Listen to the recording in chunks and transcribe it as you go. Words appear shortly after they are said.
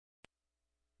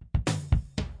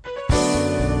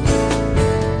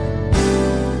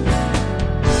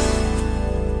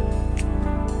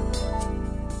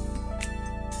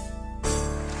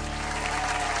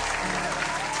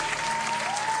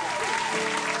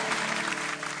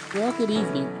Well, good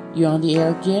evening. You're on the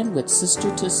air again with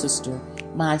Sister to Sister.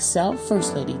 Myself,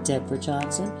 First Lady Deborah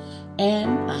Johnson,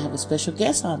 and I have a special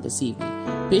guest on this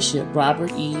evening, Bishop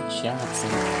Robert E. Johnson.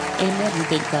 Amen. We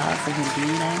thank God for him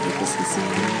being on with us this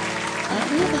evening.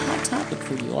 We have a hot topic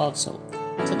for you also.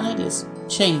 Tonight is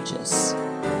changes.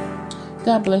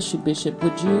 God bless you, Bishop.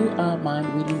 Would you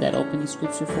mind reading that opening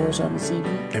scripture for us on this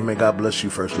evening? Amen. God bless you,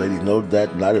 First Lady. No,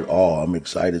 that not at all. I'm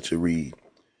excited to read.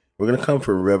 We're going to come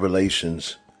from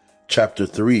Revelations chapter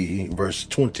 3, verse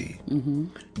 20.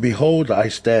 Behold, I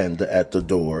stand at the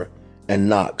door and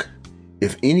knock.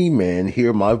 If any man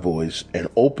hear my voice and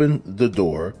open the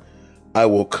door, I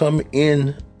will come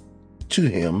in to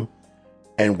him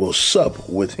and will sup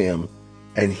with him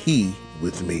and he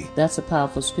with me. That's a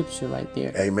powerful scripture right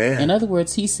there. Amen. In other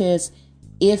words, he says,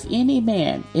 if any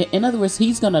man, in other words,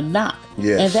 he's going to knock.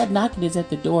 Yes. And that knocking is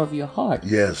at the door of your heart.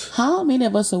 Yes. How many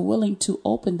of us are willing to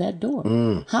open that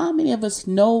door? How many of us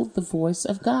know the voice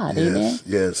of God? Yes. Amen.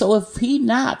 Yes. So if he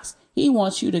knocks, he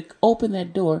wants you to open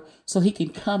that door so he can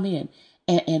come in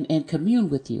and commune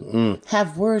with you,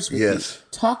 have words with you,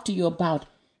 talk to you about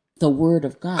the word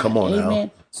of God. Come on Amen.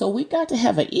 now. So we got to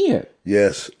have an ear.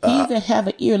 Yes. He that have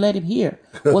an ear, let him hear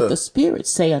what the Spirit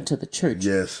say unto the church.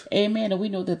 Yes. Amen. And we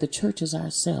know that the church is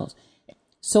ourselves.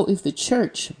 So if the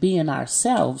church being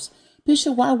ourselves,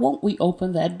 Bishop, why won't we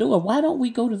open that door? Why don't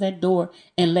we go to that door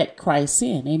and let Christ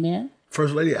in? Amen.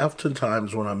 First Lady,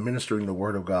 oftentimes when I'm ministering the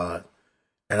word of God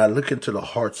and I look into the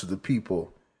hearts of the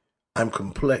people, I'm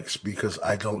complex because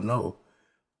I don't know.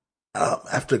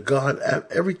 After God,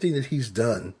 everything that he's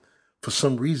done, for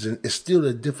some reason, it's still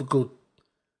a difficult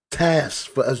task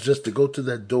for us just to go to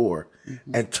that door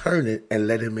and turn it and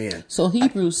let him in. So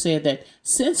Hebrews said that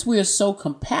since we're so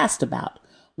compassed about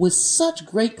with such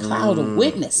great cloud of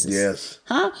witnesses. Yes.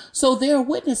 So there are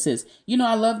witnesses. You know,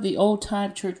 I love the old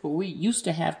time church where we used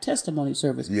to have testimony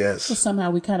service. Yes. So somehow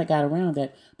we kind of got around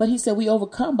that. But he said we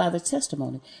overcome by the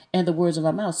testimony and the words of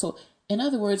our mouth. So in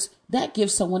other words, that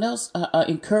gives someone else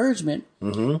encouragement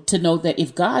to know that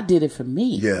if God did it for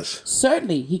me,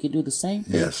 certainly he can do the same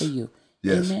thing for you.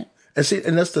 Yes. Amen. And see,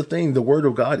 and that's the thing. The word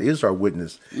of God is our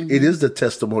witness. It is the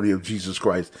testimony of Jesus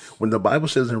Christ. When the Bible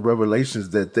says in Revelations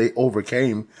that they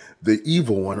overcame the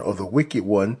evil one or the wicked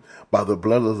one by the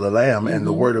blood of the Lamb and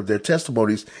the word of their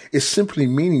testimonies, it's simply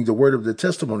meaning the word of their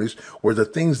testimonies were the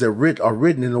things that are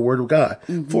written in the word of God.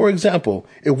 For example,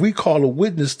 if we call a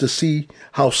witness to see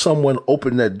how someone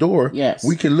opened that door,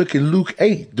 we can look in Luke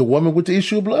 8, the woman with the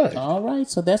issue of blood. All right.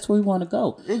 So that's where we want to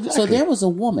go. Exactly. So there was a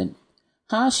woman.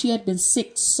 She had been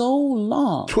sick so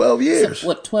long. 12 years.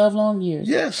 12 long years?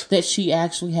 Yes. That she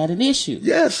actually had an issue.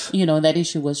 Yes. You know, that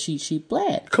issue was she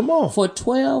bled. Come on. For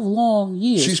 12 long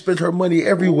years. She spent her money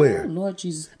everywhere. Oh, Lord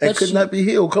Jesus. And could not be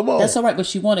healed. Come on. That's all right, but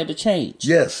she wanted to change.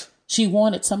 Yes. She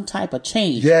wanted some type of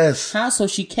change. Yes. So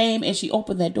she came and she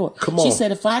opened that door. Come on. She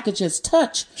said, if I could just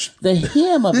touch the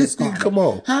hem of his garment. Come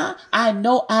on. I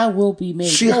know I will be made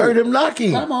She whole. heard him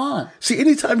knocking. Come on. See,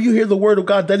 anytime you hear the word of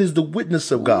God, that is the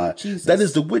witness of God. Jesus. That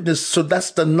is the witness. So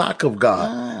that's the knock of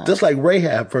God. Just like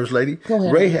Rahab, First Lady. Go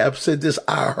ahead. Rahab said this,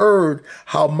 I heard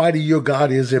how mighty your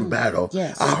God is in battle.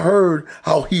 Yes. I heard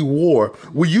how he war.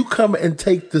 Will you come and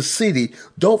take the city?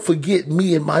 Don't forget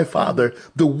me and my father.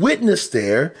 The witness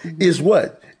there is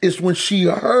what? It's when she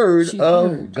heard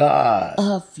of God.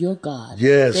 Of your God.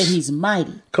 Yes. That he's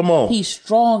mighty. Come on. He's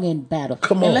strong in battle.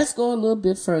 Come on. And let's go a little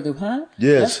bit further,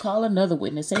 Yes. Let's call another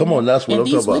witness. Come on, that's what I'm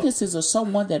talking about. And these witnesses are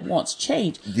someone that wants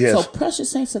change. Yes. So precious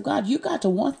saints of God, you got to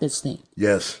want this thing.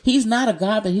 Yes. He's not a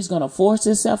God that he's going to force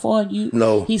himself on you.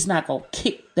 No. He's not going to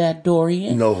kick that door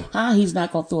in. No. He's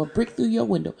not going to throw a brick through your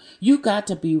window. You got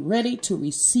to be ready to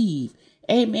receive,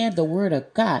 amen, the word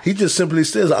of God. He just simply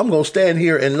says, I'm going to stand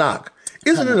here and knock.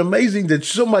 Isn't it amazing that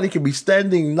somebody can be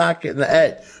standing knocking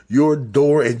at your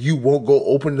door and you won't go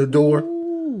open the door?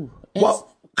 Ooh,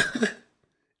 Well,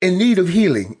 in need of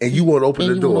healing and you won't open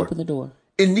the door. Won't open the door.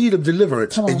 In need of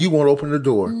deliverance and you won't open the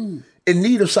door. In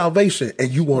need of salvation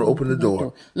and you won't open the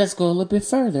door. Let's go a little bit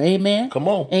further. Amen. Come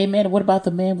on. Amen. What about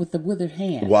the man with the withered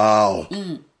hand? Wow.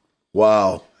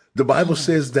 Wow. The Bible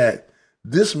says that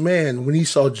this man, when he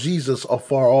saw Jesus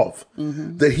afar off,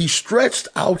 that he stretched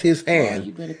out his hand.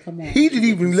 You better come on. He didn't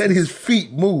even let his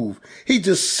feet move. He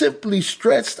just simply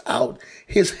stretched out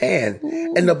his hand.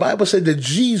 And the Bible said that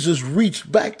Jesus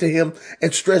reached back to him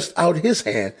and stretched out his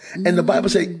hand. And the Bible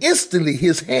said instantly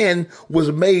his hand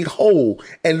was made whole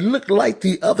and looked like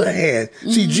the other hand.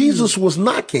 See, Jesus was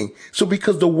knocking. So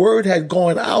because the word had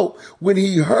gone out, when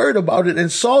he heard about it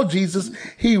and saw Jesus,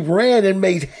 he ran and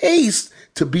made haste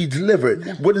to be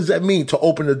delivered. What does that mean? To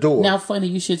open the door. Now, funny,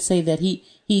 you should say that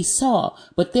he saw,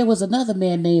 but there was another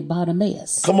man named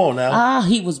Bartimaeus. Come on now.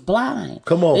 He was blind.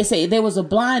 Come on. They say there was a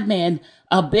blind man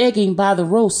begging by the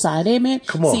roadside. Amen.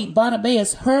 Come on. See,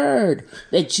 Bartimaeus heard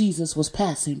that Jesus was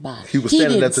passing by. He was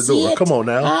standing at the door. Come on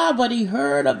now. But he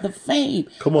heard of the fame.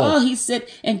 Come on. He said,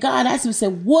 and God asked him, he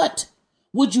said, what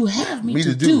would you have me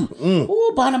to do?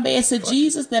 Bartimaeus said,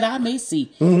 Jesus, that I may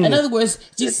see. In other words,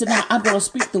 Jesus said, now I'm going to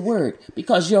speak the word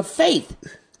because your faith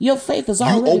is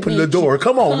already you open the door.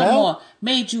 Come on,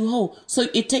 made you whole. So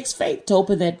it takes faith to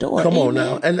open that door. Come Amen. on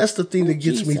now. And that's the thing that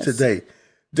gets me today.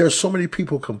 There's so many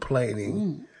people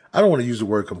complaining. I don't want to use the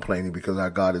word complaining because our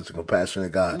God is a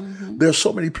compassionate God. There's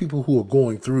so many people who are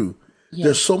going through. Yes.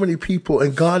 There's so many people,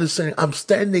 and God is saying, I'm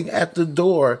standing at the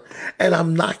door and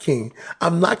I'm knocking.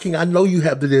 I'm knocking. I know you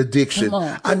have the addiction.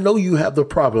 I know you have the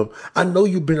problem. I know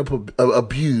you've been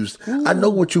abused. I know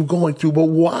what you're going through, but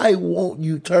why won't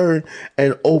you turn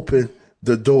and open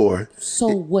the door? So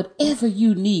whatever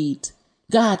you need,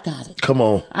 God got it. Come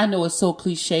on. I know it's so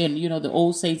cliche, and the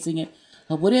old saints sing it.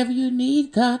 Whatever you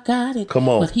need, God got it. Come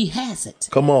on. But he has it.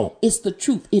 Come on. It's the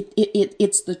truth.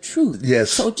 It's the truth.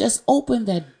 Yes. So just open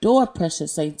that door,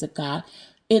 precious saints of God.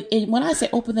 And when I say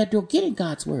open that door, get in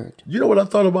God's word. You know what I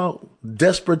thought about?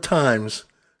 Desperate times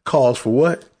calls for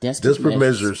what? Desperate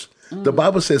measures. The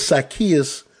Bible says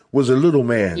Zacchaeus was a little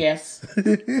man. Yes.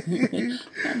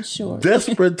 I'm sure.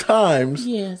 Desperate times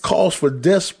calls for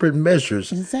desperate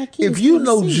measures. If you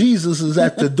know Jesus is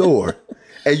at the door,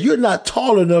 and you're not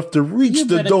tall enough to reach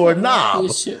the doorknob,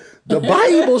 the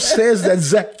Bible says that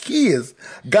Zacchaeus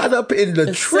got up in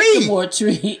the tree.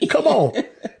 Come on.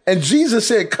 And Jesus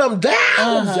said, come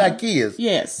down, Zacchaeus.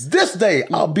 Yes. This day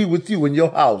I'll be with you in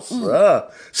your house.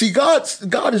 See,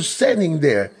 God is standing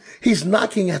there. He's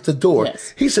knocking at the door.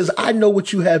 Yes. He says, I know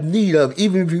what you have need of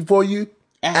even before you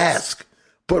ask.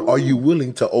 But are you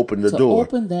willing to open the door?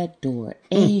 Open that door.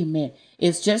 Amen.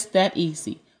 It's just that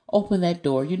easy. Open that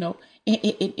door.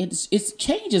 It's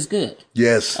change is good.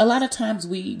 Yes. A lot of times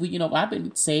we I've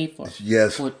been saved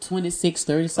for 26,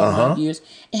 30 some years,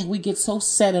 and we get so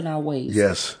set in our ways.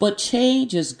 Yes. But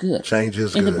change is good. Change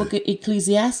is in good. In the book of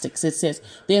Ecclesiastes, it says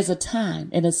there's a time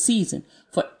and a season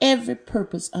for every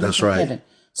purpose under heaven.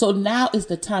 So now is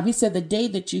the time. He said, the day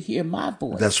that you hear my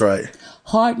voice. That's right.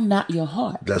 Harden not your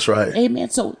heart. That's right. Amen.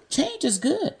 So change is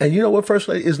good. And you know what, First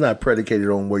Lady? It's not predicated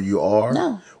on where you are.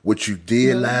 No. What you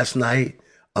did last night.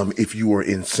 If you were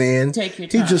in sin, take your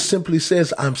time. He just simply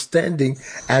says, I'm standing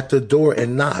at the door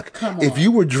and knock. If you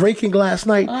were drinking last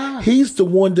night, he's the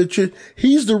one that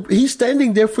he's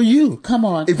standing there for you. Come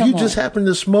on. If you just happened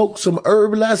to smoke some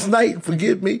herb last night,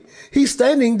 forgive me, he's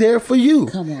standing there for you.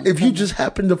 If you just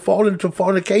happened to fall into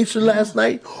fornication last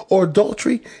night or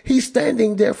adultery, he's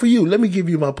standing there for you. Let me give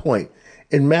you my point.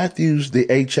 In Matthew's, the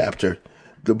 8th chapter,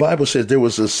 the Bible says there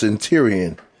was a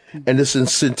centurion. And the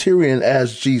centurion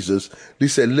asked Jesus, he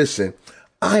said, listen,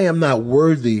 I am not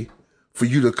worthy for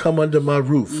you to come under my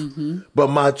roof, but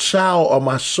my child or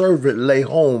my servant lay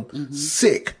home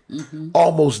sick,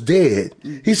 almost dead.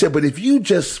 He said, but if you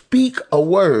just speak a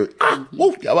word, I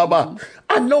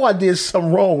know I did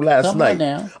something wrong last night.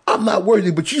 I'm not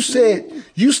worthy, but you said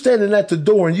you standing at the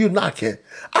door and you knocking.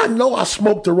 I know I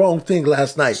smoked the wrong thing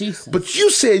last night, but you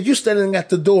said you standing at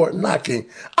the door knocking.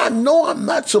 I know I'm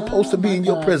not supposed to be in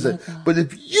your presence, but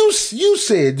if you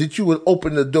said that you would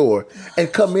open the door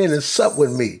and come in and sup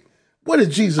with me, what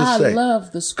did Jesus say? I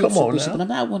love the scripture, Come on Bishop,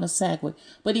 and I want to segue.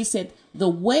 But he said, the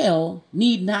well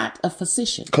need not a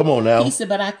physician. Come on now. He said,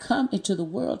 but I come into the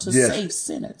world to save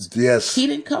sinners. Yes. He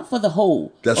didn't come for the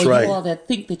whole. That's or right. you all that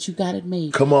think that you got it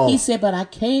made. Come on. He said, but I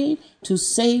came to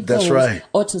save those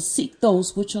or to seek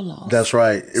those which are lost. That's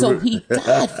right. So he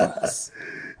died for us.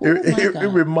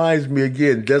 It reminds me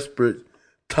again, desperate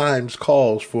times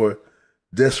calls for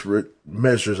desperate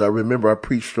measures. I remember I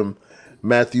preached from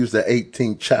Matthew's, the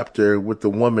 18th chapter, with the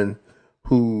woman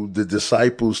who the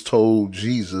disciples told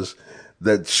Jesus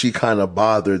that she kind of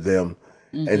bothered them.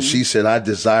 And she said, I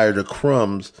desire the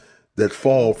crumbs that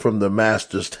fall from the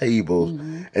master's table.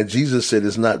 And Jesus said,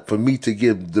 it's not for me to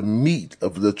give the meat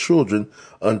of the children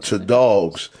unto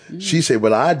dogs. She said,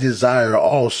 but I desire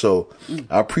also.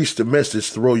 I preach the message,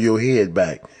 throw your head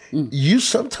back.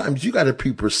 Sometimes you got to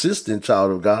be persistent, child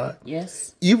of God.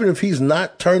 Yes. Even if he's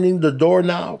not turning the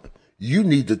doorknob, you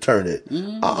need to turn it.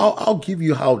 I'll give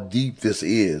you how deep this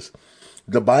is.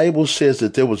 The Bible says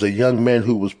that there was a young man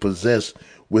who was possessed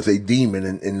with a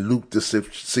demon in Luke, the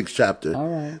 6th chapter. All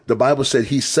right. The Bible said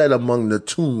he sat among the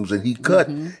tombs and he cut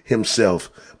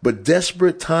himself. But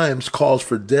desperate times calls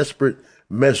for desperate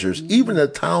measures. Even the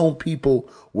town people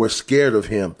were scared of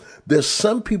him. There's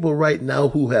some people right now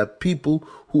who have people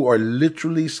who are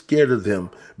literally scared of them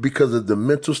because of the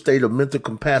mental state of mental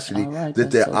capacity that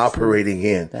they're operating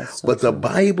in. But the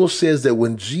Bible says that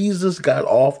when Jesus got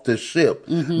off the ship,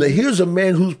 now here's a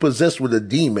man who's possessed with a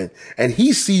demon, and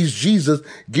he sees Jesus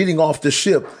getting off the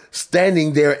ship,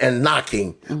 standing there and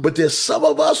knocking. But there's some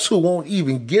of us who won't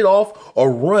even get off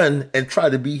or run and try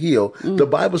to be healed. The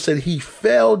Bible said he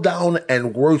fell down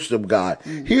and worshiped God.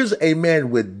 Here's a man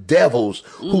with devils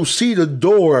who see the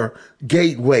door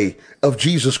gateway of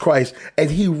Jesus Christ,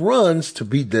 and he runs to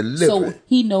be delivered. So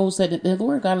he knows that the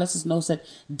word of God lets us know that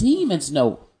demons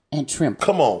know and tremble.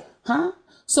 Come on. Huh?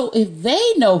 So if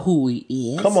they know who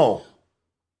he is, come on.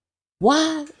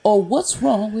 Why or what's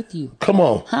wrong with you? Come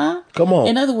on. Huh? Come on.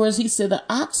 In other words, he said the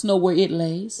ox know where it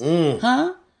lays.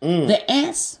 Huh? The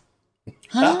ants.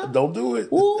 Huh? Don't do it.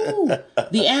 Ooh,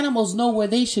 the animals know where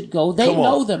they should go. They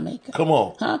know the maker. Come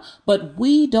on. Huh? But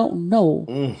we don't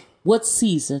know what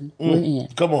season we're in.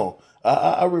 Come on.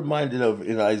 I reminded of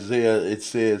in Isaiah, it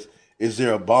says, is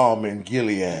there a balm in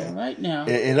Gilead? Right now.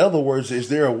 In other words, is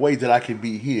there a way that I can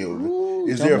be healed? Ooh,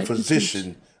 is there a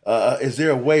physician? Is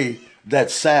there a way that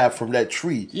salve from that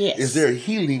tree? Yes. Is there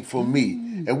healing for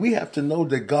me? And we have to know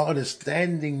that God is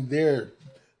standing there,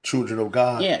 children of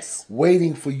God,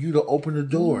 waiting for you to open the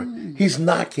door. He's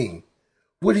knocking.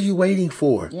 What are you waiting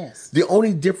for? Yes. The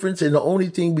only difference and the only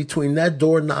thing between that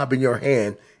doorknob in your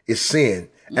hand is sin.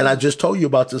 And I just told you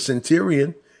about the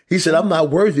centurion. He said, I'm not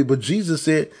worthy, but Jesus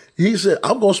said,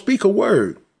 I'm going to speak a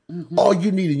word. All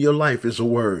you need in your life is a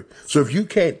word. So if you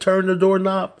can't turn the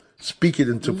doorknob, speak it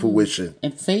into fruition.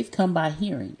 And faith come by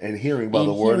hearing. And hearing by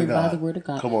the word of God. By the word of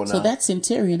God. Come on now. So that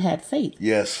centurion had faith.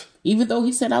 Yes. Even though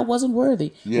he said, I wasn't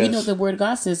worthy. Yes. We know the word of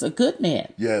God says a good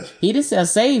man. Yes. He didn't say a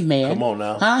saved man. Come on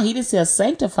now. Huh? He didn't say a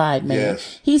sanctified man.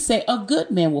 Yes. He said a good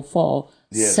man will fall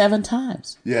 7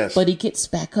 times. Yes. But he gets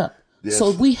back up. Yes.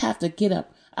 So we have to get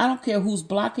up. I don't care who's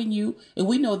blocking you. And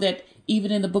we know that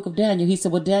even in the book of Daniel, he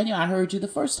said, well, Daniel, I heard you the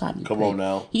first time you prayed. Come on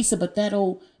now. He said, but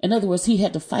in other words, he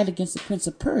had to fight against the prince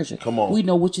of Persia. Come on. We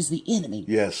know which is the enemy.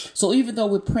 Yes. So even though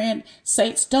we're praying,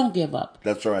 saints, don't give up.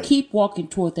 That's right. Keep walking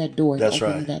toward that door and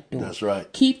opening that door. That's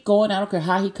right. Keep going. I don't care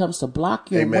how he comes to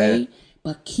block your way,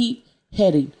 but keep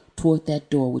heading toward that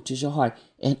door, which is your heart,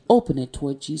 and open it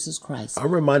toward Jesus Christ.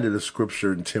 I'm reminded of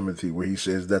scripture in Timothy where he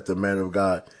says that the man of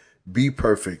God be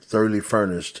perfect, thoroughly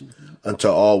furnished unto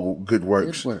all good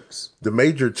works. The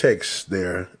major text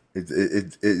there,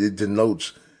 it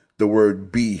denotes the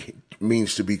word be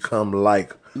means to become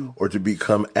like or to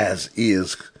become as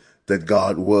is that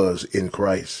God was in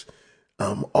Christ.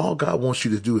 All God wants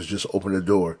you to do is just open the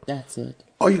door. That's it.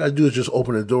 All you got to do is just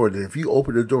open the door. And if you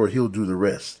open the door, he'll do the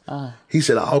rest. He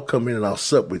said, I'll come in and I'll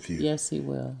sup with you. Yes, he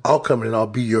will. I'll come in and I'll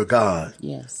be your God.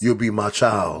 Yes. You'll be my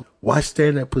child. Why stay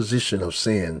in that position of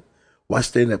sin? Why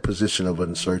stay in that position of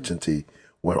uncertainty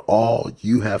when all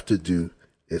you have to do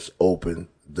is open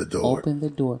the door? Open the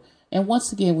door. And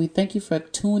once again, we thank you for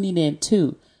tuning in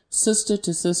to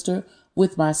Sister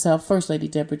with myself, First Lady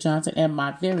Deborah Johnson, and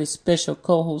my very special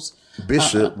co-host,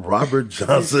 Bishop Robert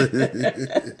Johnson.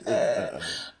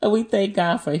 And we thank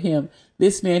God for him.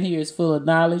 This man here is full of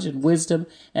knowledge and wisdom,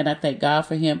 and I thank God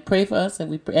for him. Pray for us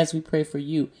as we pray for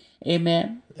you.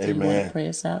 Amen. Amen. You want to pray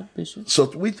us out, Bishop? So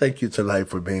we thank you tonight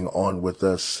for being on with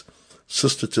us,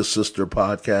 Sister to Sister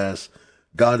podcast.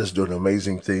 God is doing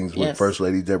amazing things with First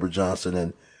Lady Deborah Johnson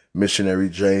and Missionary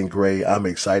Jane Gray. I'm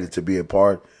excited to be a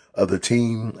part of the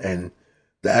team, and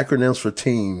the acronyms for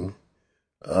team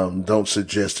don't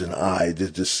suggest an I.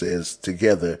 It just says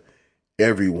together,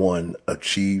 everyone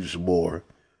achieves more.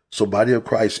 So body of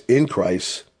Christ, in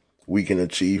Christ, we can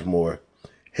achieve more.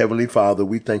 Heavenly Father,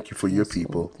 we thank you for your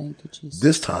people. Lord. Thank you, Jesus.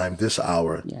 This time, this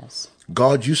hour. Yes.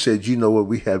 God, you said you know what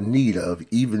we have need of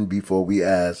even before we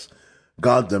ask.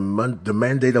 God, the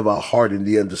mandate of our heart and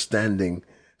the understanding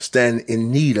stand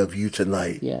in need of you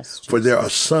tonight. Yes. Jesus. For there are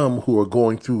some who are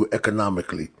going through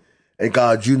economically. And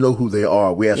God, you know who they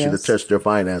are. We ask you to touch their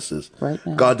finances. Right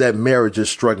now. God, that marriage is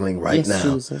struggling right now.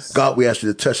 Jesus. God, we ask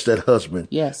you to touch that husband.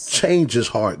 Yes. Change his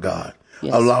heart, God.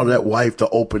 Yes. Allow that wife to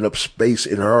open up space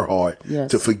in her heart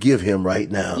Yes. to forgive him right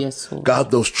now. Yes, Lord.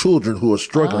 God, those children who are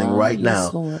struggling right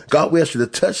now. Lord. God, we ask you to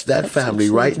touch that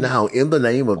family right now in the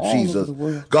name of All Jesus. over the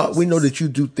world, God, we know Jesus. that you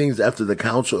do things after the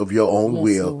counsel of your own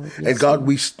will. Lord. Yes, and God, Lord.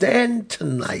 we stand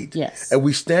tonight Yes. and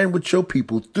we stand with your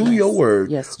people through your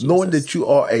word, Yes, knowing Jesus. that you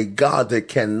are a God that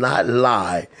cannot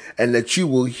lie and that you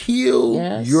will heal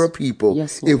Yes. your people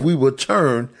Yes, Lord. if we will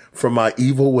turn from our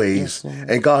evil ways. Yes, Lord.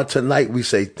 And God, tonight we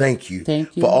say thank you,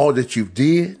 Thank you. for all that you've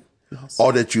did, Yes.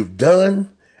 all that you've done,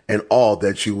 and all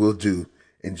that you will do.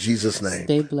 In Jesus' name.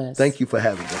 Stay blessed. Thank you for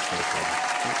having us.